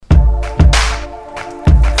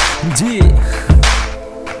G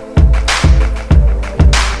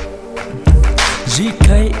GK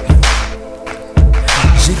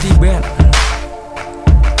GT Band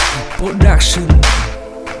Production.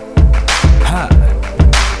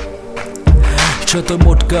 Cho tôi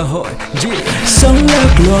một cơ hội sống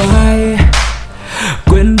lạc loài,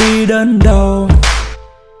 quên đi đớn đau,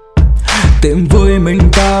 tìm vui mình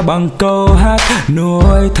ta bằng câu hát,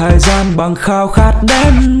 nuôi thời gian bằng khao khát.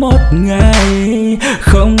 Đến một ngày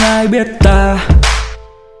không ai biết ta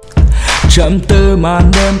chậm tư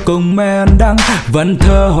màn đêm cùng men đắng, vẫn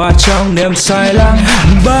thơ hòa trong niềm say lắng.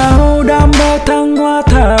 Bao đam mê thăng hoa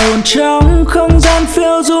thảo trong không gian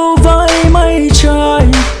phiêu du với mây trời,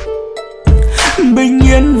 bình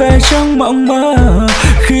yên về trong mộng mơ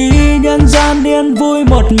khi nhân gian yên vui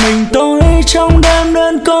một mình tôi trong đêm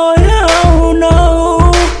đơn côi. Oh no,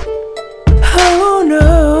 oh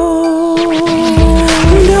no.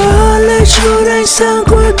 Đó là chút ánh sáng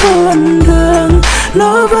cuối con đường,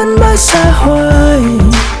 nó vẫn mãi xa hoài.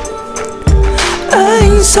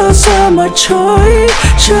 Anh sao xa mà trôi,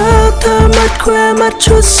 cho thơ mắt khoe mắt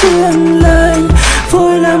chút sương lạnh,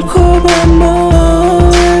 vội làm khô bờ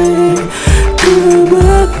môi. Cứ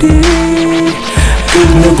bước đi.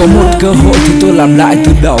 Nếu có một cơ hội thì tôi làm lại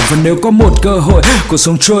từ đầu. Và nếu có một cơ hội cuộc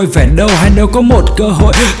sống trôi về đâu, hay nếu có một cơ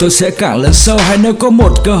hội tôi sẽ càng lớn sâu, hay nếu có một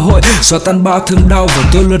cơ hội xóa tan bao thương đau. Và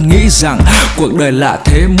tôi luôn nghĩ rằng cuộc đời lạ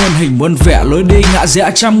thế, muôn hình muôn vẻ, lối đi ngã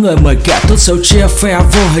rẽ trăm người mời kẻ tốt xấu chia phe,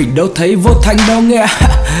 vô hình đâu thấy vô thanh đâu nghe.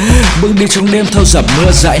 Bước đi trong đêm thâu dập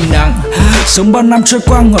mưa dãi nắng, sống bao năm trôi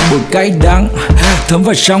qua ngọn bùi cay đắng thấm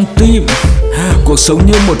vào trong tim. Cuộc sống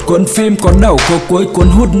như một cuốn phim có đầu có cuối, cuốn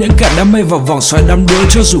hút những kẻ đam mê vào vòng xoáy đắm đuối.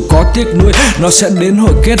 Cho dù có tiếc nuối, nó sẽ đến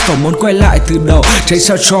hồi kết và muốn quay lại từ đầu. Tránh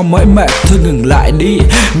sao cho mỏi mệt, thôi ngừng lại đi.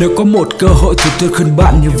 Nếu có một cơ hội thì tôi khuyên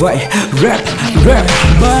bạn như vậy. Rap, rap.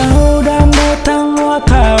 Bao đam mê thăng hoa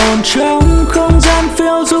thảo trong không gian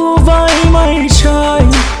phiêu du với mây trời,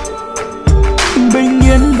 bình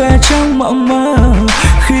yên về trong mộng mơ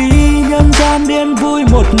khi nhân gian điên vui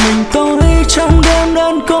một mình tôi trong đêm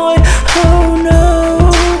đơn côi. Oh no,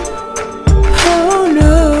 oh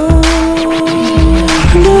no.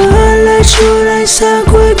 Đó là chút ánh sáng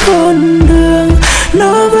cuối con đường,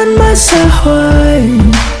 nó vẫn mãi xa hoài.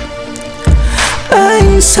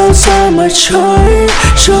 Anh sao xa mà trôi,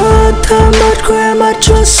 cho thơ mắt khoe mắt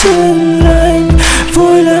chút sương lạnh,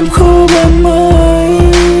 vội làm khô bờ môi.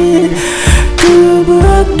 Cứ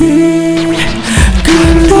bước đi, cứ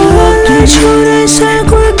bước đi. Đó là chút ánh sáng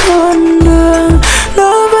cuối con đường,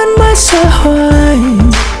 nó vẫn mãi xa hoài.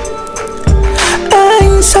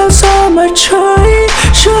 Anh sao xa mà trôi,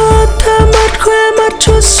 cho thơ mắt khoe mắt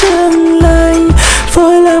chút sương lạnh,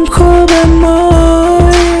 vội làm khô bờ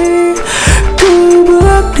môi. Cứ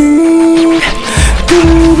bước đi, cứ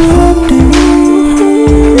bước đi.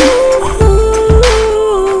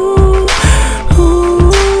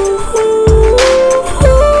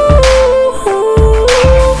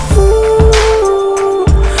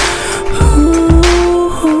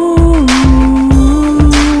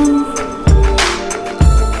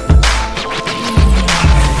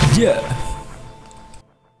 Yeah.